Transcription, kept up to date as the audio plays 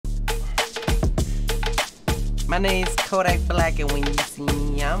My name's Kodak Black, and when you see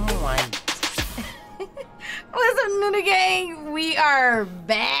me, I'm white. What's up, Noodle Gang? We are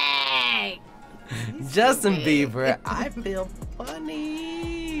back. Justin Bieber, I feel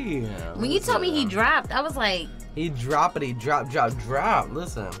funny. When you told me he dropped, I was like... He dropped.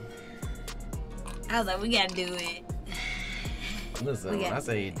 Listen. I was like, we gotta do it. Listen, when I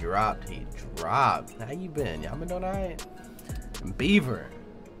say he dropped, he dropped. How you been? Y'all been doing all right?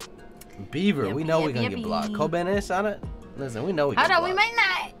 Bieber, we know we're gonna get blocked. Bennett on it? Listen, we know we get blocked. Hold on, we may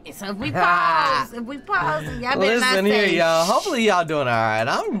not. So if we pause, y'all better not say. Listen here, y'all. Hopefully y'all doing all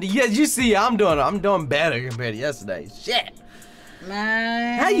right. You see, I'm doing better compared to yesterday. Shit.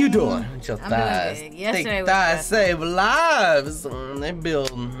 Man. How you doing? With your thighs? Doing good. Yesterday thighs save lives. They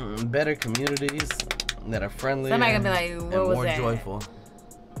build better communities that are friendlier. Somebody gonna be like, what was more that? Joyful.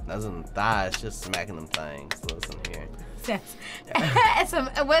 That's in thighs, just smacking them things. Listen here.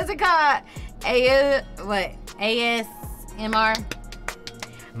 What's it called? ASMR?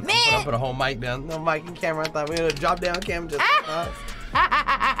 Man! I put a whole mic down. No mic and camera. I thought we would drop down camera just no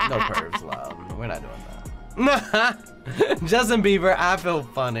pervs loud. We're not doing that. Justin Bieber, I feel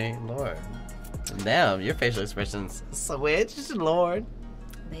funny. Lord. Damn, your facial expressions switched, Lord.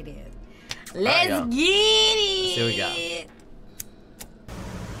 They did. Let's get it. Let's see what we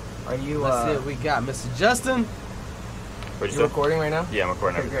got. Are you, Let's see what we got, Mr. Justin. You recording right now? Yeah, I'm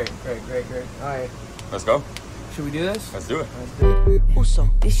recording everything. Great. All right. Let's go. Should we do this? Let's do it. Also,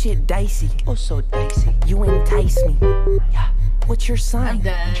 this shit dicey. Oh, so dicey. You entice me. Yeah. What's your sign? I'm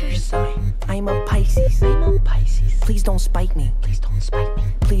done. What's your sign? I'm a Pisces. Please don't spite me. Please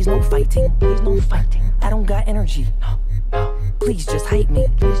no fighting. I don't got energy. No. Please just hype me.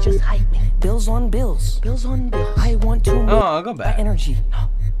 Bills on bills. I want to move. Oh, go back. Energy. No.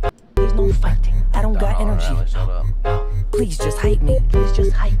 Please no fighting. I don't got energy. Shut up. Please just hype me.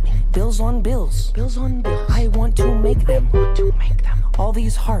 Bills on bills. I want to make them. All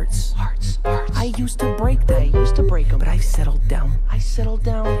these hearts. I used to break them. But I've settled down.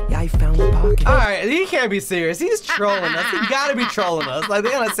 Yeah, I found a pocket. All right, he can't be serious. He's trolling us. He gotta be trolling us. Like,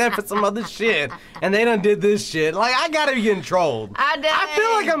 they gonna send for some other shit, and they done did this shit. Like, I gotta be getting trolled. I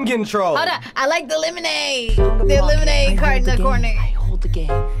feel like I'm getting trolled. Hold on. I like the lemonade. The lemonade cart in the corner. I hold the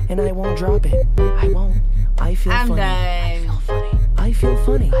game, and I won't drop it. I won't. I feel I'm funny. done. I feel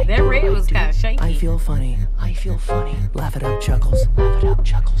funny. That red was kind of shaky. I feel funny. Laugh it up, chuckles.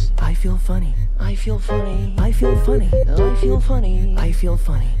 I feel funny. I feel funny. Laugh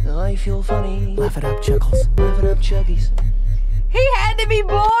it up, chuckles. Chuggies. He had to be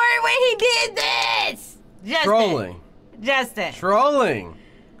bored when he did this. Justin. Trolling.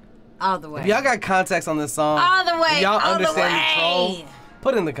 All the way. If y'all got context on this song, All the way. y'all all understand the the troll,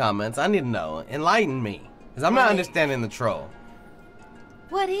 put in the comments. I need to know. Enlighten me. Because I'm not understanding the troll.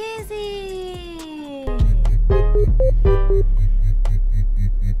 What is it?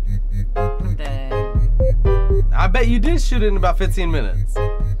 I'm done. I bet you did shoot it in about 15 minutes.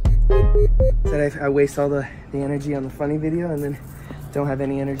 Said I waste all the energy on the funny video and then don't have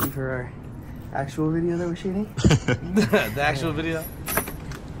any energy for our actual video that we're shooting. The actual video?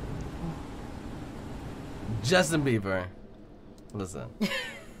 Justin Bieber. Listen.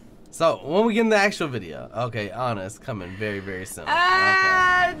 So, when we get in the actual video, okay, honest, coming very, very soon.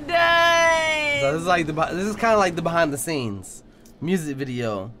 I'm done. So this is kind of like the behind the scenes music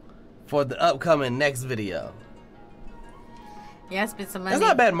video for the upcoming next video. Yeah, I spent some money. That's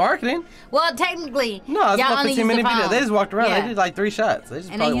not bad marketing. Well, technically, no, it's about 15-minute video. They just walked around. Yeah. They did like 3 shots. They just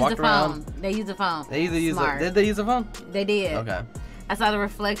and probably they walked around. They used the phone. They either use Smart. Did they use a phone? They did. Okay. I saw the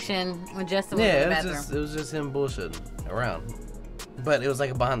reflection when Justin was in the bathroom. It was just him bullshitting around. But it was like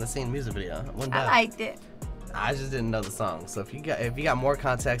a behind the scenes music video. I liked it. I just didn't know the song. So if you got more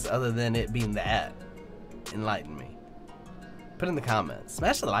context other than it being that, enlighten me. Put in the comments.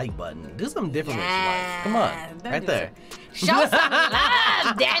 Smash the like button. Do something different with your life. Come on. Right there. Show some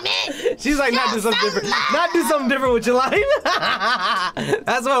love, damn it. She's like, not do something different. Not do something different with your life.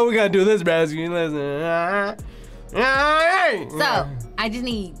 That's why we're gonna do this, Brasky. Listen. So, I just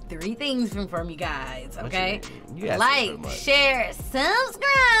need 3 things from you guys, okay? You like, share,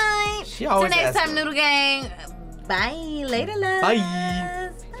 subscribe. Till next time, Noodle Gang. Bye. Later, love. Bye.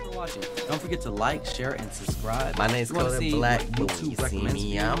 Thanks for watching. Don't forget to like, share, and subscribe. My name's Kodak Black. YouTube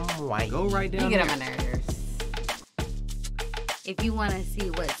See I'm white. Go right down You there. get on my nerves. If you want to see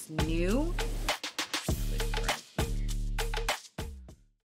what's new